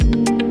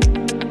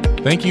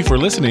Thank you for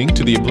listening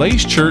to the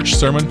Ablaze Church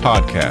Sermon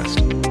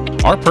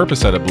Podcast. Our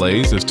purpose at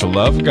Ablaze is to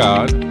love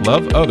God,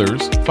 love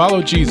others,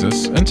 follow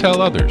Jesus, and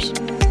tell others.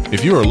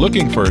 If you are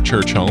looking for a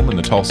church home in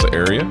the Tulsa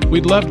area,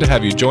 we'd love to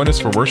have you join us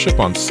for worship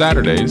on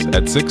Saturdays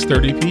at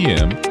 6:30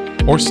 p.m.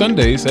 or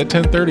Sundays at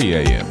 10:30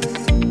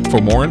 a.m.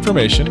 For more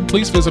information,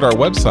 please visit our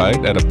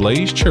website at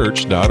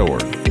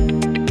ablazechurch.org.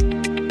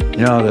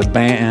 You know, the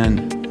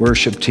band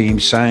worship team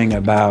sang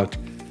about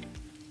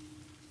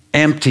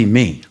empty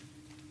me.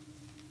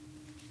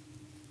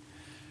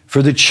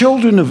 For the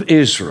children of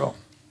Israel,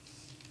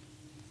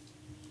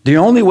 the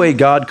only way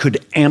God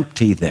could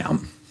empty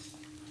them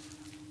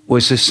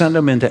was to send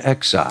them into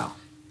exile,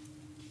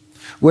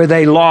 where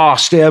they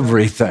lost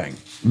everything,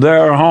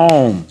 their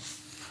home,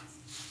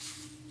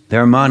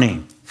 their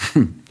money,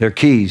 their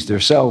keys, their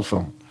cell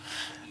phone.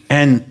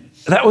 And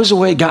that was the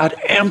way God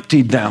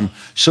emptied them,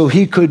 so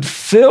he could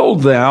fill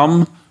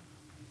them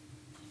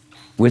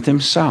with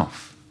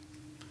himself.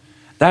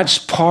 That's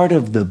part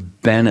of the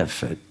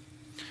benefit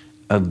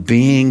of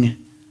being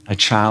a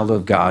child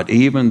of God.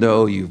 Even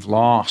though you've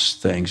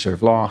lost things or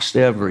lost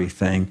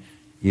everything,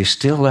 you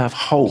still have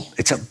hope.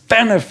 It's a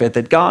benefit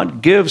that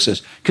God gives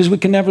us because we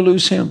can never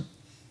lose him.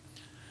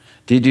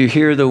 Did you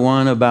hear the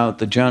one about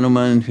the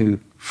gentleman who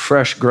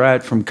fresh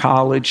grad from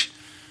college?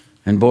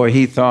 And boy,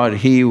 he thought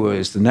he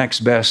was the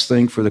next best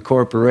thing for the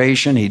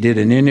corporation. He did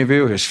an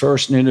interview, his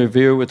first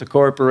interview with the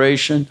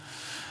corporation.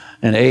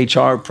 An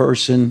HR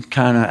person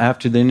kind of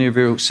after the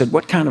interview said,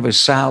 "What kind of a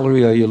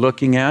salary are you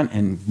looking at?"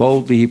 And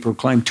boldly he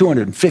proclaimed,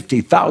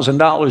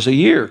 $250,000 a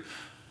year.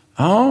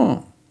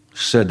 "Oh,"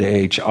 said the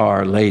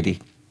HR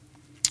lady.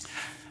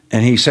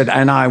 And he said,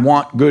 "And I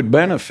want good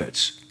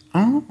benefits."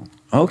 "Oh,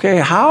 okay.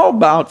 How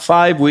about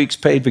 5 weeks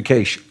paid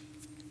vacation?"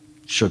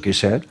 Shook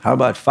his head. "How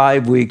about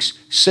 5 weeks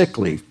sick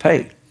leave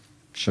paid?"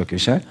 Shook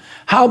his head.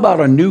 "How about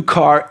a new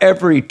car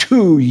every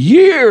 2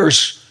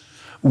 years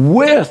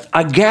with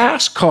a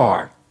gas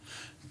card?"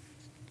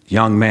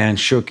 Young man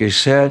shook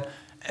his head.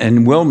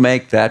 "And we'll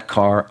make that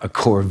car a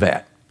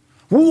Corvette."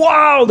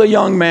 "Wow," the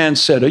young man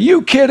said. "Are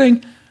you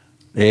kidding?"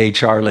 The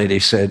HR lady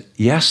said,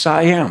 "Yes,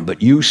 I am,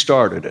 but you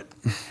started it."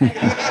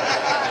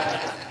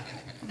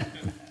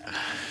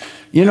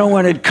 You know,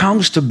 when it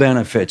comes to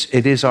benefits,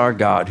 it is our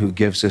God who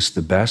gives us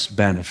the best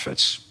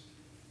benefits.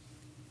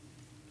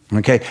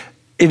 Okay?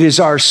 It is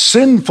our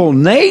sinful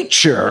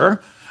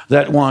nature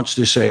that wants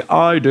to say,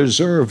 "I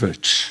deserve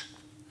it."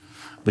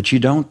 But you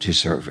don't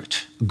deserve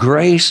it.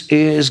 Grace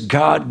is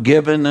God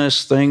giving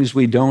us things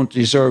we don't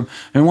deserve.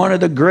 And one of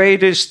the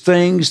greatest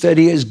things that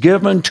he has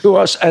given to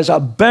us as a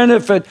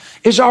benefit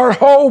is our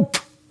hope.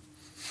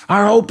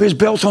 Our hope is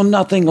built on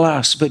nothing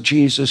less but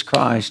Jesus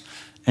Christ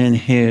and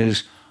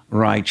his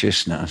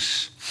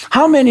righteousness.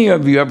 How many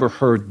of you ever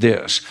heard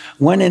this?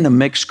 When in a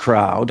mixed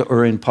crowd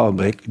or in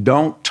public,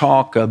 don't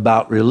talk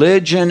about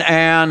religion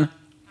and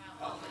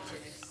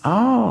politics.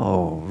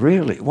 Oh,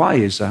 really? Why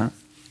is that?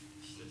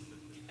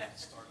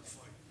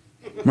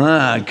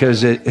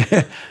 Because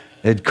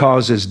it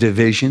causes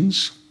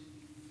divisions,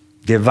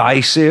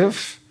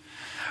 divisive.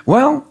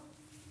 Well,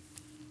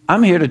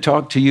 I'm here to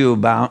talk to you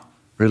about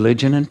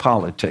religion and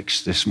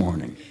politics this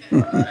morning.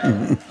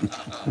 And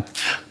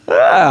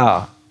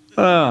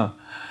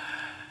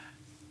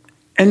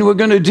we're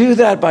going to do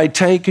that by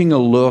taking a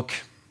look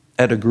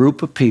at a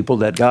group of people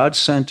that God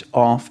sent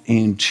off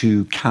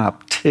into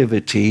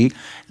captivity.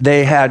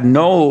 They had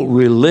no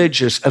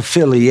religious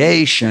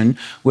affiliation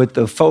with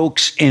the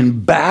folks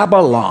in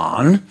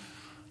Babylon,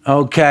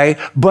 okay,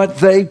 but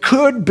they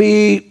could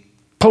be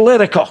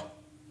political.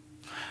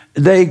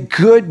 They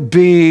could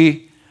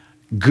be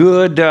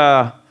good,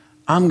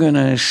 I'm going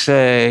to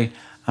say,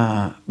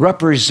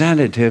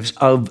 representatives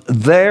of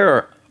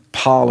their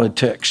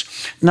politics.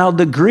 Now,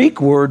 the Greek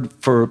word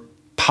for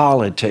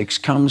politics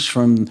comes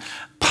from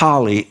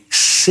poly,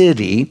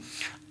 city,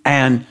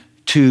 and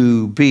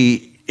to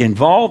be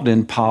involved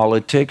in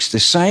politics, the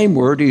same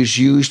word is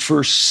used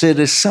for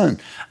citizen,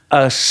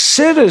 a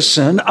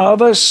citizen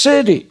of a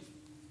city,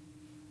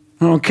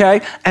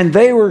 okay? And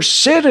they were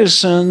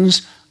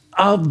citizens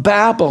of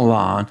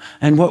Babylon.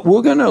 And what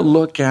we're going to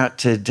look at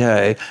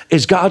today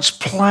is God's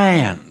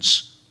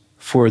plans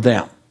for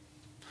them.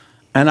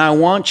 And I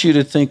want you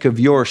to think of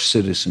your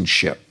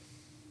citizenship.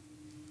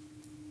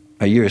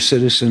 Are you a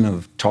citizen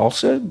of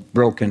Tulsa,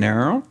 Broken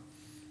Arrow,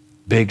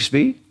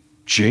 Bigsby,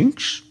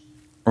 Jinx,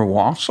 or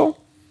Wausau?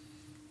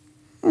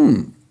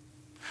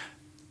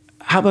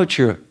 How about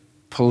your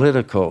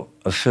political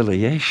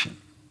affiliation?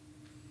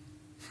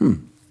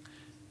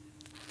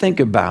 Think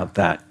about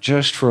that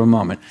just for a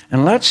moment.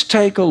 And let's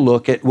take a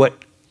look at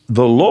what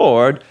the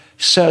Lord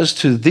says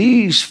to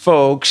these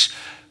folks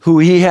who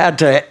he had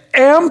to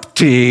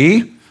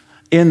empty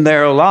in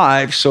their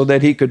lives so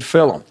that he could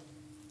fill them.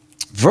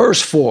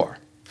 Verse 4.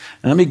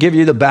 And let me give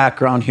you the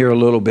background here a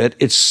little bit.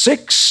 It's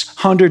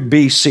 600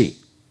 BC.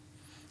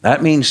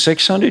 That means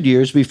 600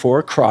 years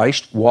before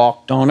Christ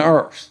walked on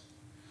earth.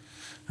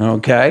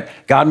 Okay?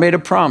 God made a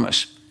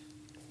promise.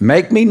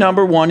 Make me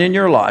number one in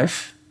your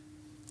life.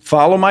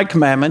 Follow my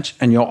commandments,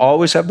 and you'll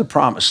always have the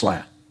promised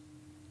land.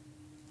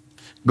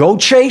 Go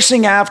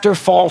chasing after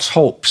false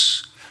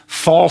hopes,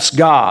 false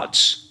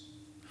gods,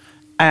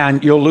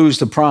 and you'll lose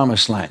the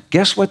promised land.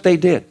 Guess what they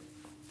did?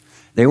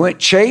 They went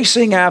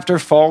chasing after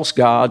false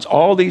gods,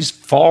 all these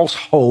false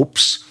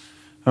hopes,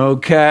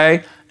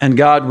 okay? And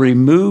God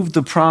removed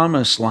the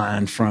promised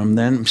land from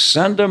them,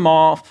 sent them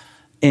off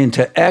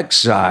into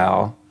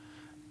exile,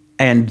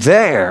 and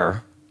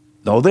there,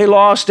 though they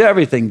lost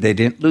everything, they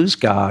didn't lose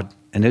God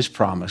and his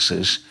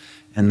promises,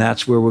 and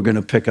that's where we're going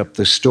to pick up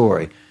the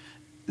story.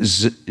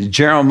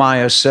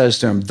 Jeremiah says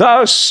to him,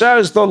 "Thus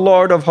says the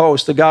Lord of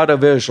hosts, the God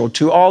of Israel,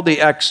 to all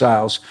the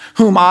exiles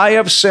whom I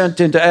have sent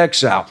into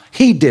exile."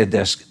 He did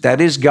this.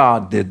 That is,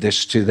 God did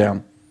this to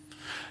them.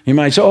 You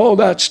might say, "Oh,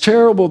 that's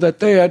terrible that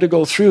they had to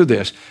go through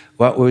this."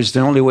 Well, it was the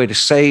only way to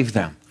save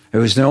them. It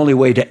was the only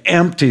way to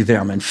empty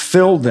them and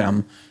fill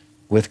them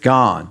with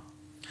God.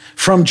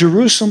 From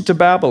Jerusalem to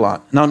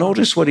Babylon. Now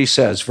notice what he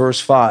says, verse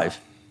 5.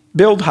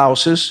 "Build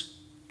houses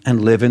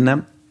and live in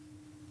them.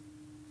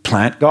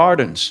 Plant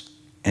gardens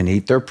and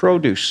eat their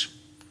produce.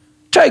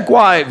 Take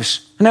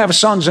wives and have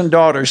sons and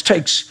daughters.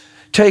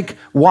 Take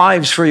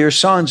wives for your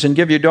sons and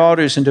give your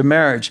daughters into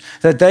marriage,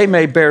 that they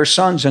may bear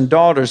sons and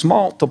daughters.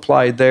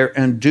 Multiply there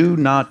and do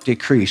not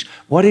decrease."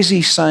 What is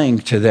he saying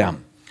to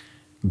them?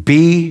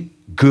 Be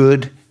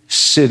good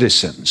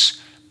citizens.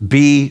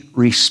 Be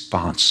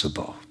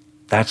responsible.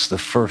 That's the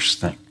first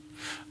thing.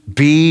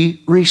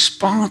 Be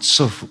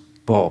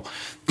responsible.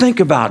 Think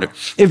about it.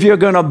 If you're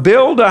going to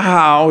build a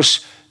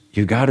house,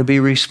 you got to be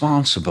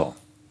responsible.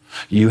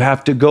 You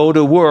have to go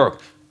to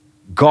work,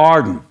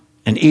 garden,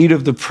 and eat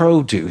of the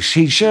produce.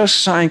 He's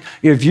just saying,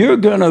 if you're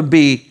going to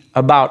be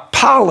about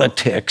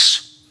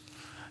politics,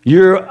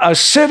 you're a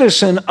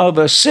citizen of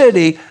a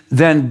city,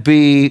 then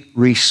be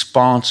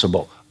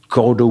responsible.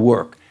 Go to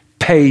work,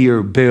 pay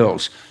your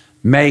bills,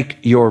 make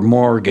your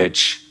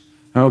mortgage,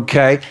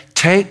 okay?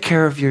 Take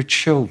care of your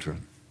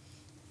children.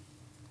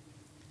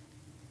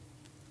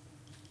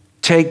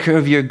 Take care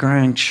of your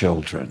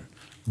grandchildren.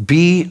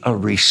 Be a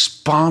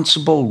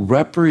responsible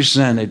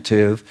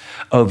representative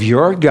of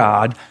your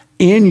God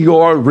in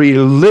your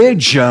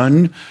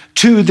religion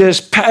to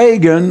this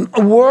pagan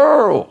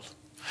world.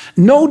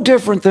 No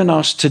different than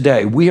us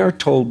today. We are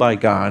told by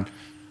God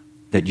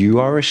that you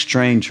are a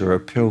stranger, a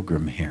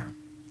pilgrim here.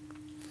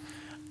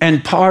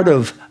 And part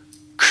of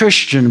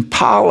Christian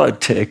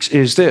politics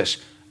is this: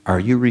 are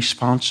you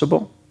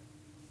responsible?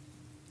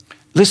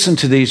 Listen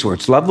to these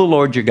words. Love the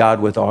Lord your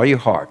God with all your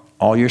heart,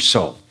 all your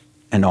soul,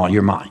 and all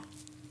your mind.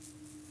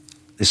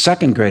 The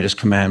second greatest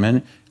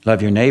commandment,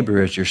 love your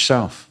neighbor as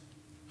yourself.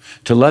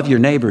 To love your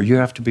neighbor, you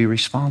have to be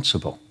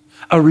responsible.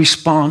 A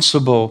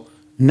responsible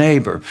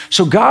neighbor.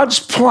 So God's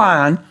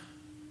plan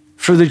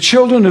for the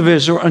children of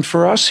Israel and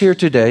for us here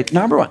today,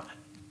 number one,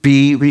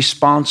 be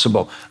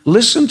responsible.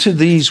 Listen to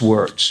these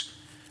words.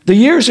 The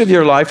years of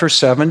your life are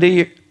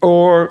 70,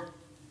 or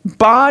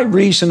by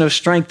reason of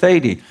strength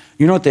 80.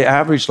 You know what the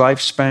average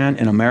lifespan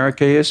in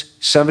America is?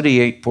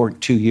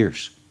 78.2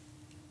 years.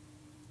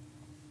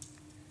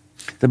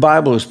 The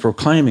Bible is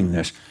proclaiming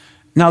this.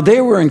 Now,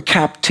 they were in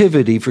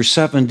captivity for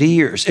 70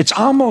 years. It's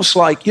almost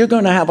like you're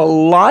going to have a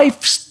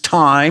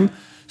lifetime,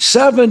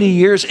 70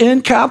 years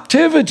in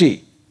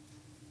captivity.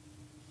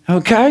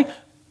 Okay?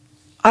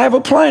 I have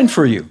a plan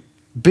for you.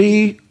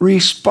 Be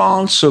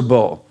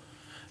responsible.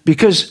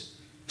 Because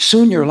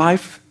soon your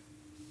life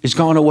is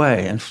gone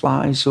away and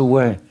flies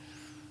away.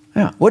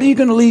 Yeah. What are you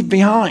going to leave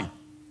behind?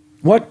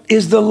 What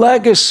is the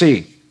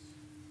legacy?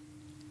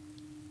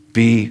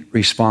 Be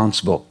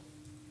responsible.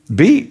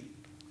 Be,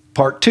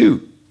 part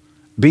 2,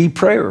 be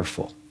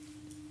prayerful.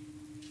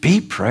 Be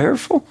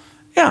prayerful?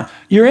 Yeah,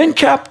 you're in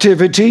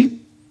captivity.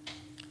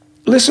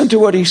 Listen to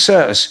what he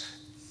says,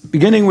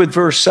 beginning with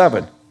verse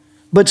 7.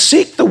 But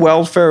seek the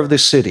welfare of the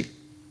city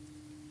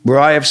where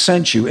I have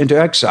sent you into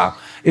exile.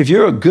 If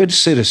you're a good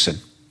citizen,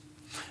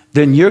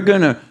 then you're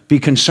going to be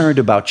concerned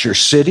about your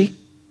city,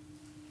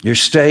 your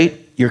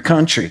state, your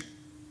country,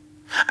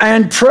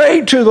 and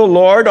pray to the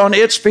Lord on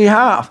its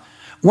behalf.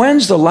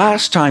 When's the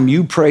last time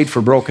you prayed for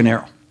Broken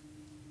Arrow,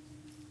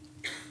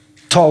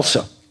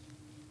 Tulsa,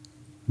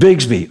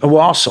 Bigsby,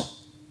 Owasso,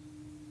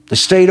 the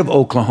state of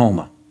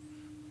Oklahoma?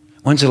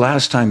 When's the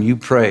last time you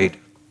prayed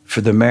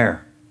for the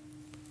mayor,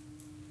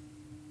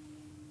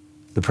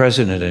 the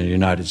president of the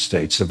United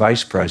States, the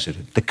vice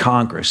president, the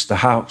Congress, the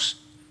House,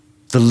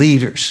 the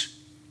leaders?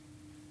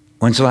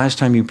 When's the last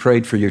time you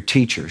prayed for your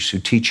teachers who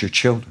teach your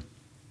children?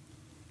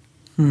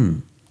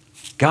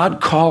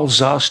 God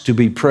calls us to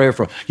be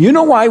prayerful. You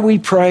know why we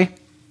pray?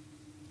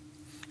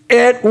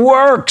 It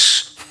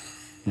works.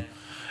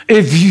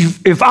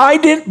 If I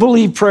didn't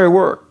believe prayer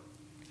worked,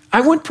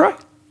 I wouldn't pray.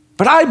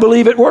 But I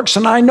believe it works,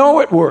 and I know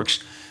it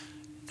works.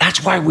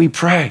 That's why we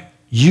pray.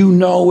 You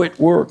know it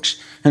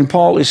works. And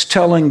Paul is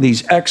telling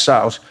these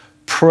exiles,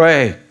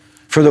 pray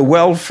for the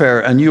welfare,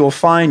 and you'll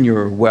find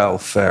your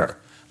welfare.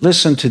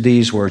 Listen to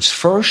these words.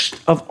 First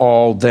of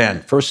all,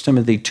 then, 1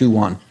 Timothy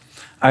 2:1.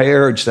 I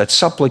urge that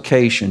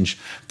supplications,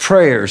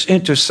 prayers,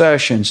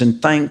 intercessions, and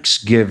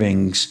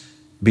thanksgivings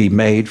be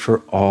made for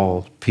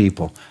all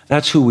people.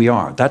 That's who we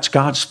are. That's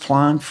God's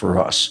plan for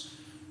us.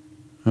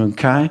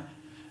 Okay?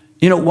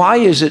 You know, why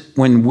is it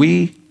when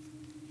we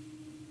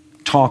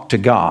talk to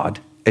God,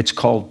 it's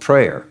called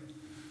prayer?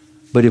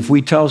 But if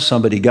we tell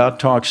somebody God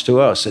talks to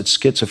us, it's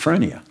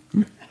schizophrenia.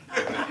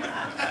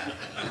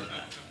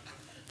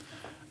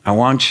 I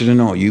want you to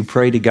know, you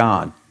pray to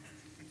God.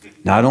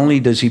 Not only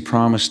does he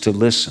promise to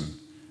listen,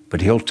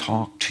 but he'll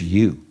talk to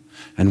you.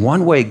 And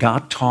one way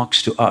God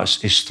talks to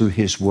us is through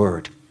his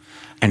word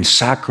and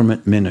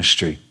sacrament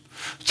ministry.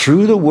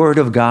 Through the word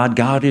of God,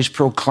 God is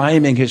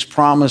proclaiming his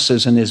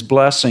promises and his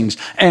blessings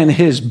and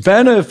his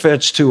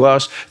benefits to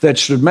us that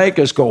should make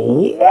us go,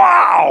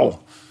 wow!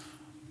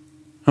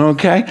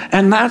 Okay?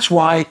 And that's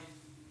why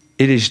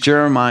it is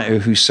Jeremiah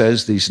who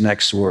says these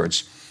next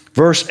words.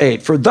 Verse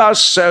 8, for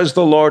thus says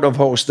the Lord of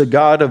hosts, the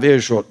God of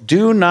Israel,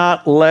 do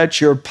not let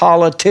your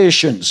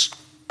politicians,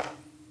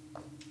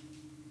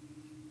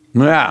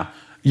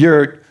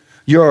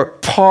 your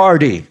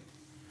party,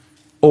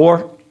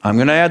 or I'm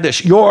going to add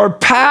this, your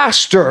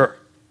pastor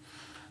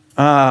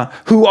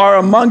who are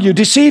among you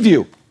deceive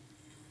you.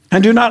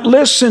 And do not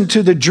listen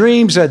to the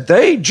dreams that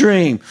they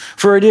dream,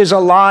 for it is a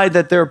lie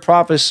that they're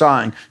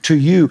prophesying to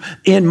you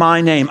in my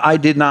name. I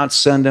did not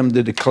send them,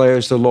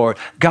 declares the Lord.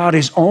 God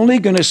is only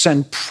going to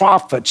send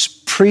prophets,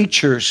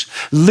 preachers,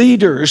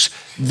 leaders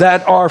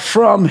that are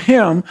from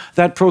him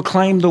that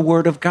proclaim the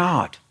word of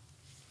God.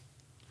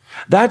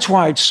 That's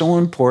why it's so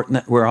important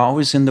that we're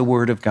always in the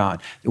Word of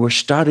God, that we're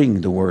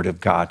studying the Word of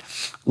God.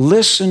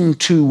 Listen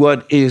to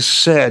what is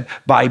said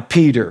by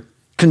Peter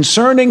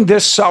concerning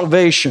this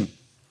salvation.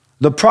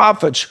 The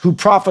prophets who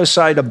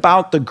prophesied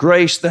about the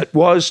grace that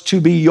was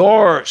to be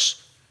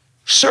yours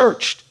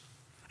searched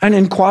and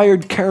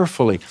inquired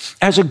carefully.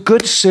 As a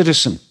good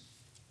citizen,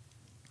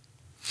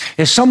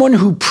 as someone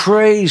who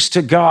prays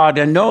to God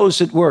and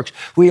knows it works,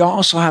 we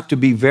also have to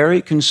be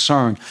very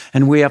concerned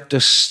and we have to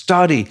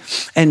study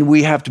and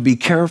we have to be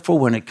careful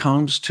when it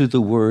comes to the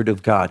Word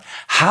of God.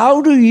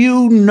 How do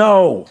you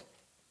know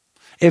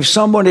if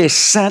someone is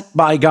sent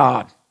by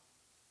God?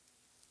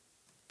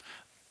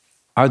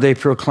 Are they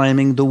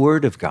proclaiming the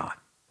Word of God?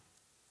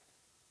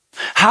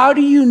 How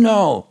do you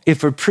know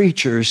if a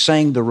preacher is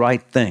saying the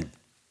right thing?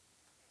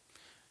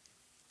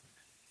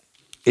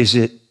 Is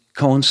it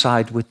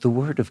coincide with the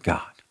Word of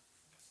God?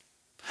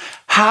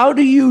 How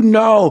do you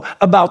know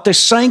about the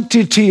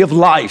sanctity of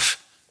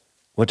life?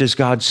 What does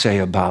God say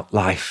about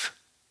life?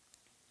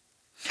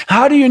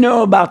 How do you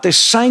know about the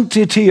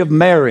sanctity of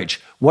marriage?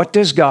 What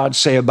does God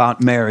say about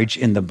marriage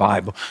in the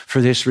Bible?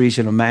 For this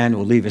reason, a man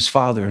will leave his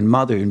father and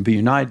mother and be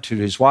united to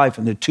his wife,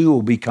 and the two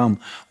will become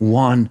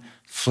one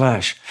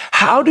flesh.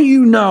 How do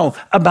you know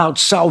about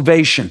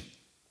salvation?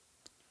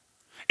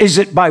 Is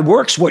it by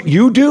works what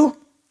you do?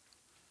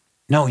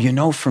 No, you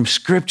know from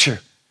Scripture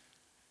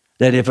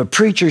that if a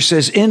preacher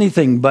says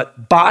anything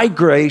but by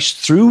grace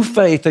through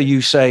faith are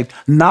you saved,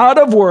 not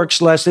of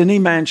works, lest any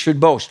man should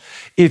boast.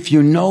 If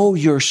you know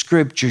your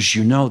Scriptures,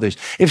 you know this.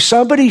 If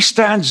somebody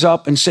stands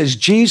up and says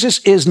Jesus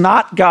is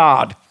not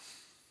God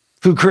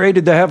who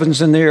created the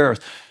heavens and the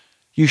earth,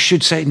 you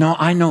should say, no,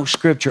 I know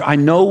Scripture. I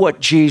know what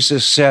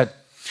Jesus said.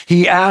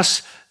 He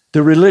asked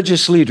the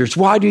religious leaders,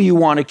 why do you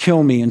want to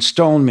kill me and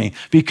stone me?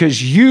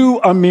 Because you,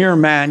 a mere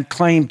man,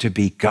 claim to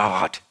be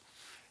God.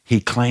 He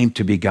claimed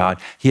to be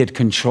God. He had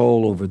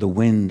control over the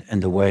wind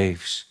and the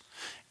waves.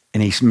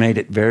 And he's made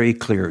it very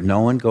clear, no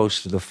one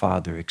goes to the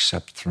Father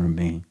except through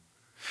me.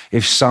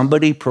 If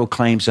somebody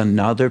proclaims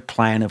another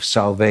plan of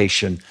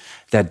salvation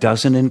that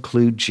doesn't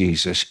include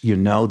Jesus, you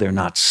know they're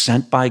not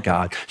sent by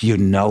God. You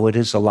know it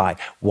is a lie.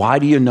 Why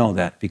do you know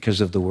that?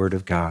 Because of the Word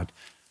of God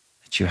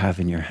that you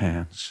have in your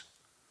hands.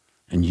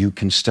 And you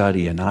can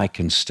study and I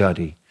can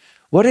study.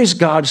 What is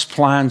God's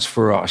plans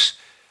for us?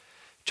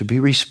 To be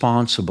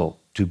responsible,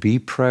 to be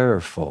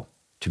prayerful,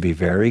 to be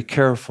very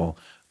careful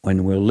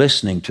when we're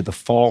listening to the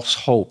false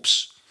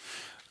hopes,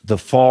 the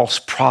false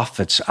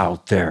prophets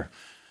out there,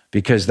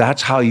 because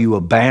that's how you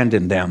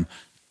abandon them.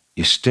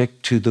 You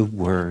stick to the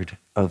Word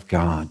of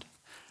God.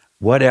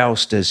 What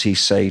else does he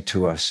say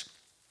to us?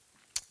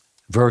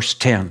 Verse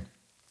 10,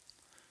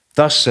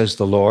 thus says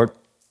the Lord,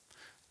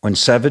 when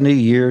 70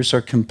 years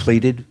are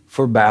completed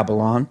for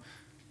Babylon,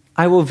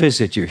 I will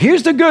visit you.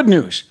 Here's the good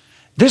news.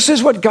 This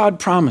is what God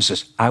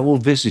promises. I will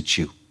visit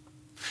you.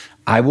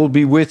 I will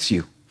be with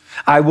you.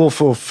 I will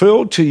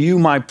fulfill to you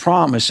my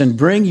promise and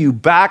bring you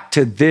back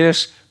to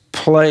this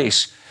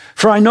place.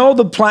 For I know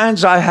the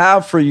plans I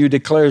have for you,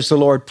 declares the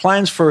Lord,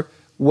 plans for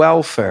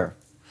welfare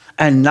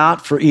and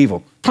not for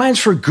evil. Plans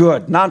for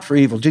good, not for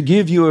evil, to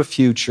give you a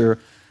future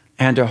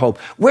and a hope.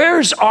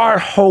 Where's our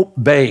hope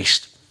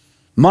based?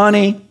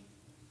 Money,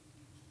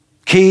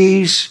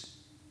 keys,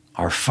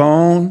 our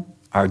phone,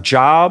 our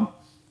job?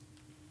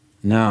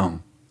 No.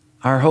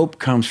 Our hope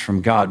comes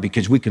from God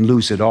because we can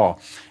lose it all.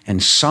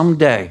 And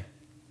someday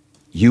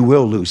you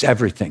will lose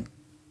everything.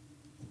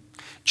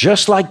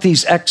 Just like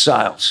these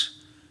exiles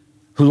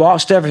who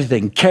lost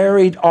everything,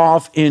 carried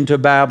off into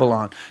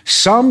Babylon.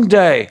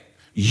 Someday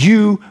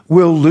you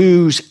will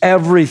lose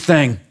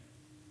everything.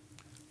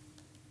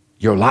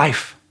 Your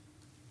life.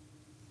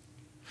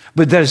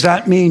 But does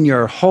that mean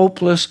you're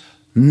hopeless?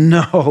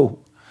 No.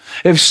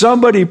 If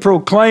somebody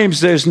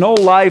proclaims there's no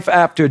life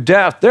after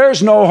death,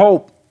 there's no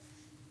hope.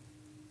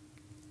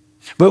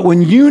 But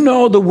when you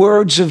know the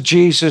words of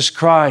Jesus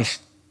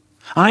Christ,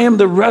 I am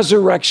the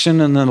resurrection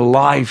and the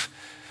life.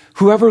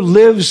 Whoever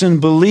lives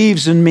and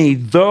believes in me,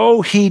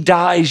 though he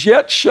dies,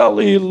 yet shall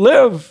he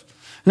live.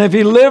 And if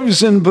he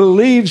lives and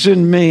believes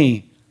in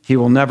me, he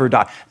will never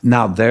die.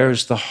 Now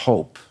there's the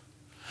hope.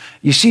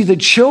 You see, the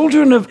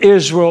children of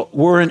Israel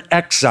were in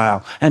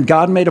exile, and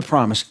God made a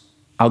promise,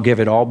 I'll give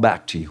it all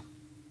back to you.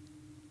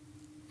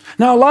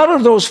 Now, a lot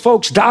of those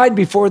folks died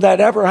before that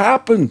ever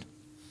happened,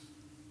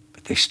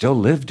 but they still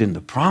lived in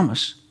the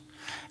promise,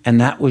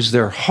 and that was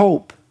their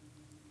hope.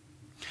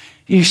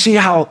 You see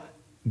how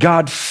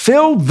God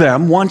filled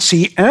them once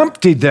he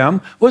emptied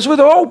them was with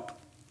hope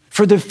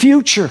for the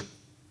future.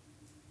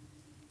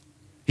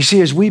 You see,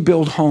 as we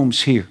build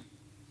homes here,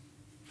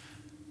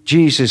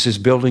 Jesus is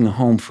building a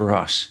home for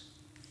us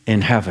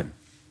in heaven.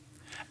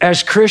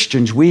 As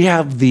Christians, we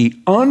have the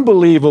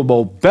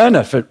unbelievable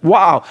benefit,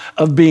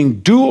 of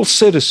being dual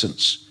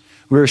citizens.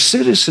 We're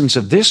citizens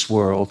of this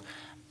world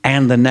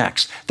and the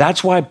next.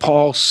 That's why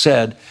Paul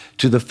said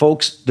to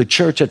the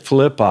church at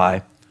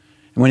Philippi,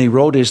 when he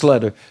wrote his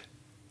letter,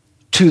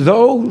 to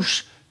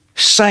those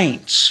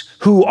saints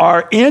who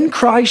are in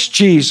Christ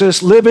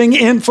Jesus living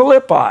in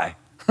Philippi.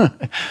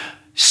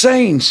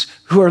 Saints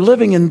who are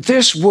living in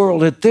this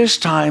world at this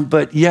time,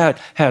 but yet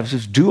have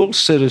this dual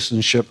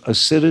citizenship, a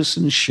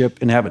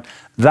citizenship in heaven.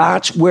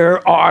 That's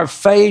where our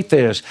faith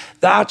is.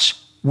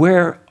 That's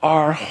where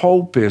our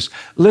hope is.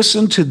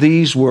 Listen to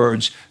these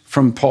words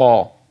from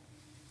Paul.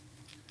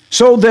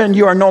 So then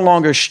you are no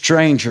longer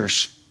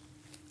strangers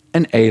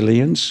and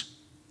aliens,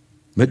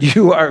 but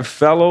you are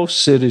fellow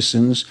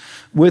citizens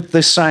with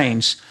the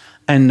saints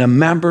and the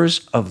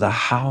members of the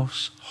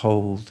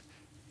household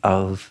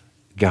of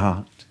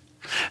God.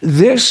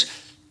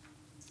 This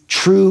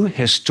true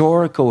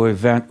historical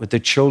event with the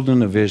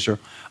children of Israel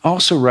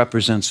also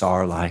represents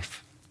our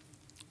life.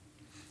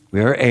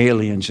 We are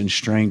aliens and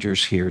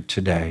strangers here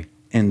today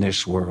in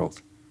this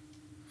world.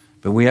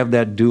 But we have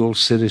that dual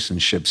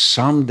citizenship.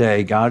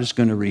 Someday God is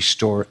going to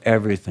restore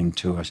everything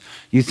to us.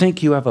 You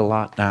think you have a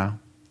lot now?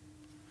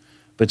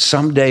 But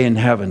someday in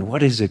heaven,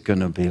 what is it going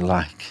to be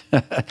like?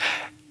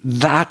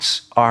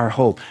 That's our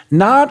hope.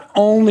 Not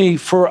only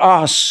for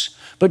us,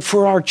 but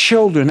for our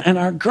children and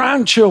our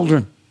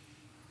grandchildren.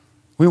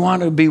 We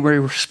want to be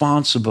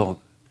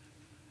responsible.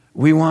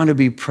 We want to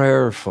be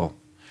prayerful.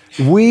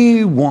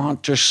 We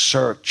want to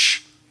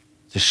search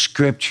the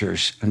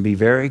scriptures and be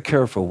very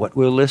careful what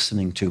we're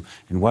listening to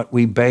and what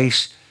we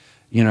base,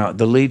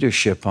 the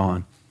leadership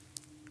on.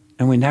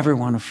 And we never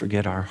want to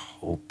forget our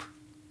hope.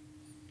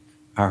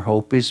 Our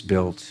hope is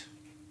built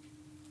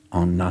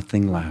on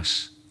nothing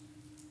less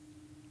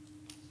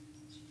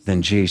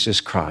than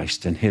Jesus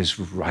Christ and his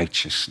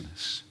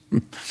righteousness. I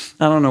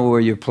don't know where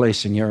you're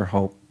placing your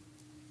hope,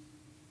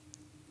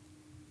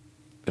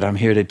 but I'm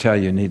here to tell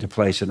you need to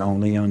place it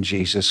only on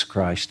Jesus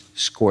Christ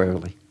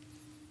squarely.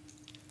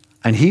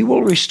 And he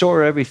will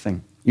restore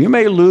everything. You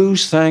may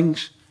lose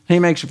things. He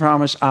makes a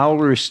promise, I will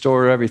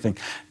restore everything.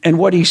 And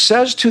what he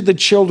says to the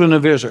children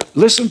of Israel,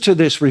 listen to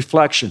this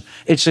reflection.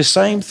 It's the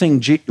same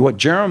thing, what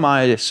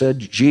Jeremiah said,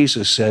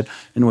 Jesus said,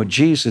 and what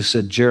Jesus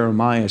said,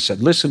 Jeremiah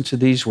said. Listen to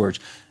these words.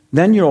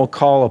 Then you'll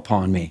call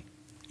upon me.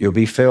 You'll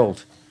be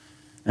filled.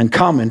 And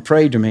come and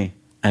pray to me,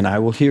 and I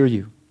will hear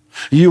you.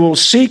 You will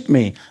seek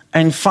me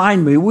and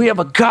find me. We have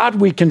a God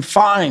we can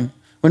find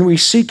when we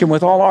seek him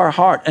with all our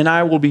heart, and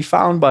I will be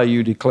found by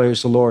you,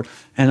 declares the Lord,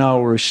 and I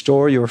will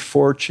restore your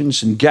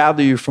fortunes and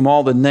gather you from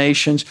all the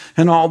nations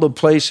and all the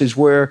places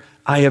where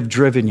I have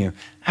driven you.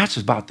 That's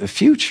about the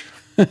future.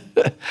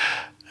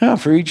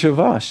 For each of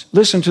us.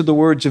 Listen to the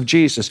words of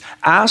Jesus.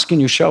 Ask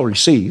and you shall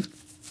receive.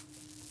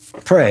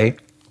 Pray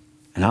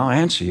and I'll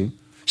answer you.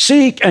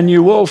 Seek and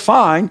you will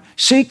find.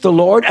 Seek the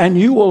Lord and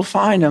you will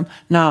find him.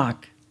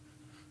 Knock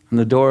and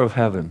the door of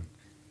heaven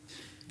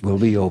will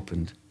be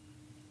opened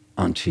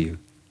unto you.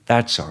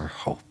 That's our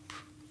hope.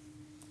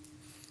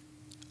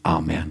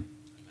 Amen.